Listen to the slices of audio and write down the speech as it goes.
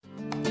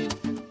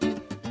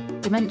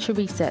dementia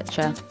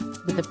researcher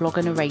with a blog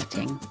and a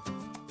rating.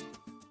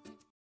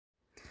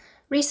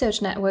 Research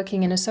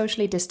networking in a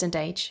socially distant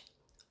age.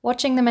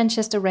 Watching the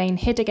Manchester rain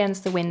hit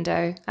against the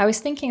window, I was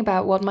thinking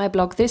about what my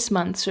blog this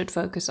month should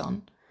focus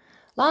on.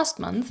 Last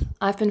month,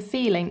 I've been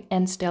feeling,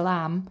 and still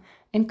am,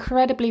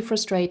 incredibly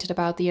frustrated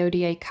about the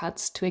ODA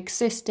cuts to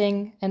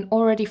existing and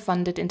already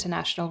funded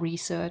international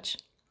research.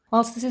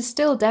 Whilst this is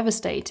still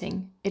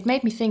devastating, it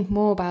made me think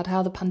more about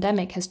how the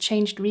pandemic has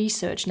changed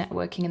research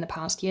networking in the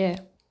past year.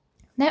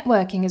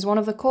 Networking is one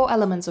of the core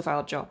elements of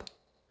our job,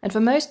 and for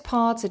most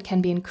parts it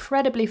can be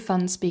incredibly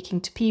fun speaking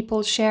to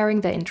people,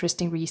 sharing their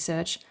interesting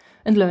research,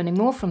 and learning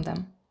more from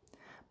them.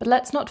 But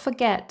let's not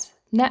forget,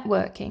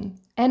 networking,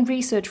 and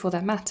research for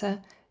that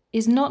matter,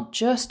 is not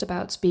just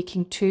about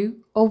speaking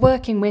to or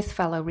working with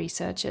fellow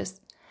researchers.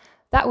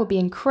 That would be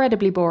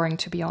incredibly boring,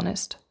 to be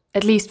honest,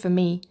 at least for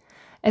me,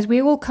 as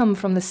we all come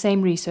from the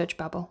same research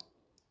bubble.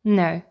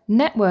 No,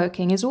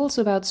 networking is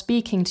also about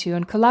speaking to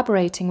and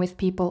collaborating with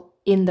people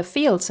in the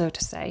field, so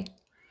to say.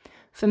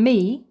 For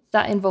me,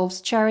 that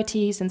involves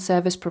charities and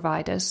service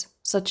providers,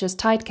 such as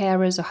Tide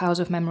Carers or House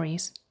of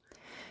Memories,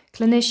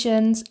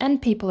 clinicians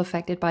and people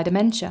affected by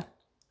dementia.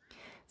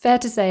 Fair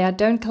to say I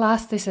don't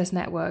class this as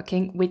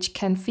networking, which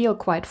can feel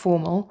quite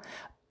formal,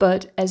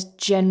 but as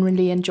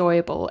generally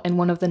enjoyable and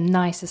one of the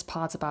nicest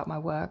parts about my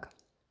work.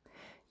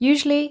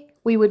 Usually,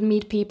 we would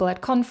meet people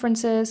at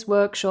conferences,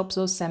 workshops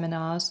or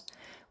seminars,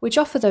 which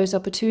offer those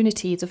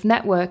opportunities of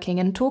networking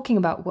and talking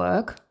about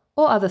work,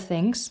 or other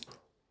things,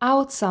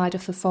 outside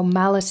of the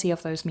formality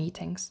of those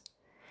meetings.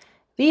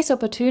 These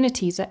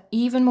opportunities are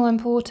even more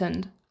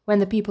important when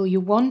the people you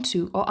want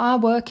to or are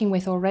working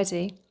with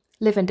already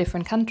live in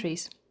different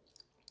countries.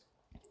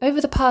 Over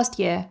the past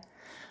year,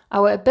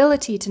 our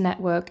ability to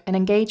network and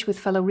engage with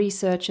fellow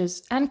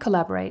researchers and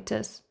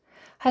collaborators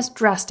has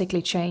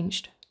drastically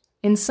changed.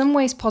 In some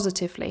ways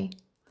positively.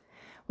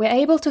 We're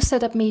able to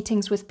set up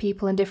meetings with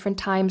people in different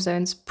time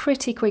zones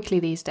pretty quickly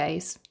these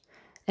days,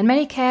 and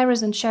many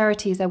carers and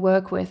charities I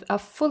work with are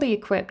fully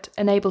equipped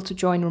and able to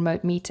join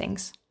remote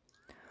meetings.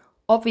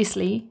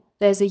 Obviously,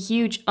 there's a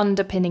huge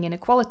underpinning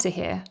inequality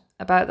here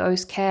about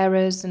those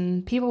carers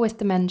and people with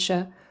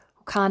dementia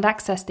who can't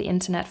access the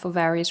internet for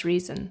various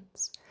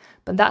reasons,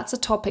 but that's a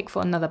topic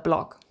for another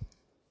blog.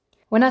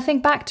 When I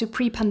think back to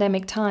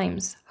pre-pandemic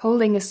times,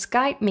 holding a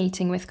Skype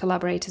meeting with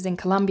collaborators in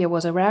Colombia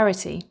was a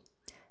rarity.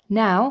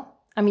 Now,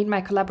 I meet my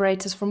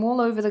collaborators from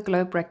all over the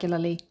globe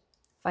regularly,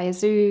 via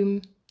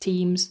Zoom,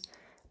 Teams,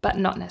 but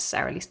not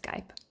necessarily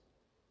Skype.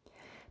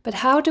 But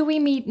how do we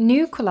meet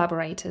new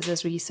collaborators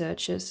as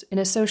researchers in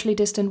a socially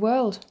distant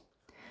world?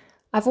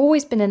 I've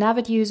always been an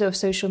avid user of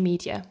social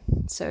media,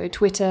 so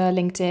Twitter,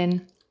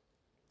 LinkedIn,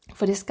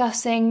 for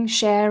discussing,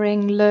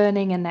 sharing,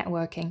 learning and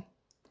networking.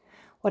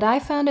 What I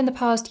found in the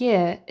past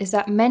year is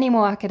that many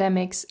more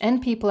academics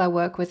and people I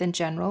work with in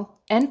general,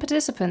 and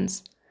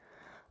participants,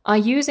 are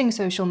using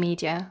social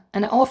media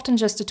and are often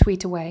just a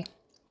tweet away.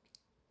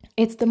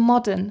 It's the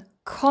modern,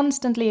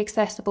 constantly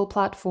accessible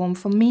platform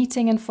for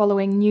meeting and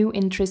following new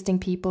interesting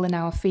people in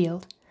our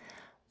field.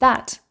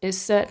 That is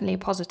certainly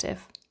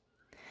positive.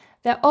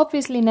 There are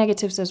obviously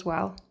negatives as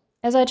well.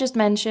 As I just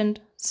mentioned,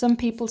 some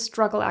people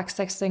struggle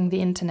accessing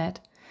the internet,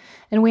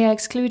 and we are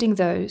excluding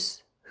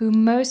those who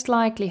most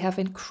likely have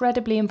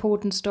incredibly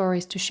important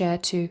stories to share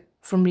too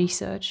from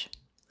research.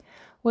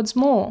 What's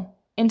more,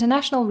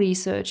 international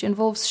research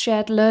involves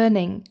shared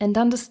learning and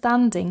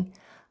understanding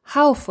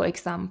how, for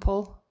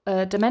example,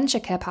 a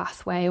dementia care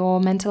pathway or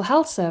mental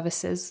health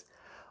services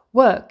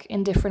work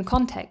in different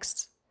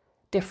contexts,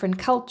 different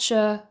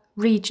culture,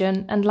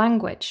 region and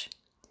language.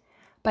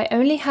 By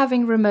only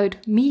having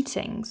remote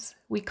meetings,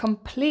 we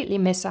completely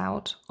miss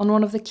out on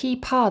one of the key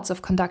parts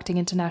of conducting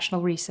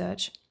international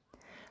research.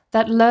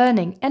 That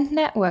learning and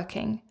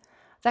networking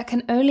that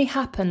can only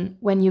happen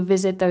when you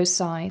visit those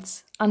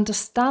sites,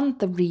 understand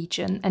the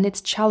region and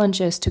its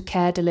challenges to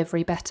care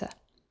delivery better.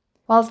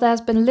 Whilst there's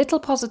been little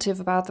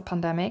positive about the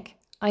pandemic,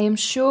 I am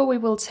sure we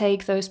will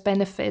take those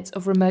benefits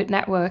of remote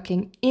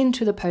networking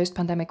into the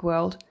post-pandemic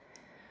world.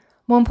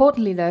 More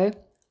importantly though,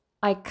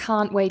 I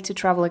can't wait to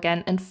travel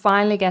again and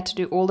finally get to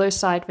do all those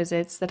site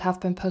visits that have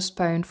been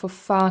postponed for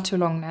far too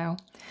long now,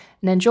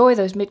 and enjoy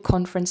those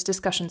mid-conference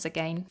discussions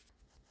again.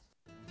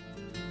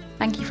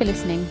 Thank you for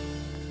listening.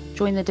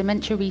 Join the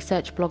Dementia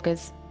Research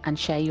bloggers and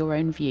share your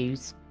own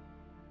views.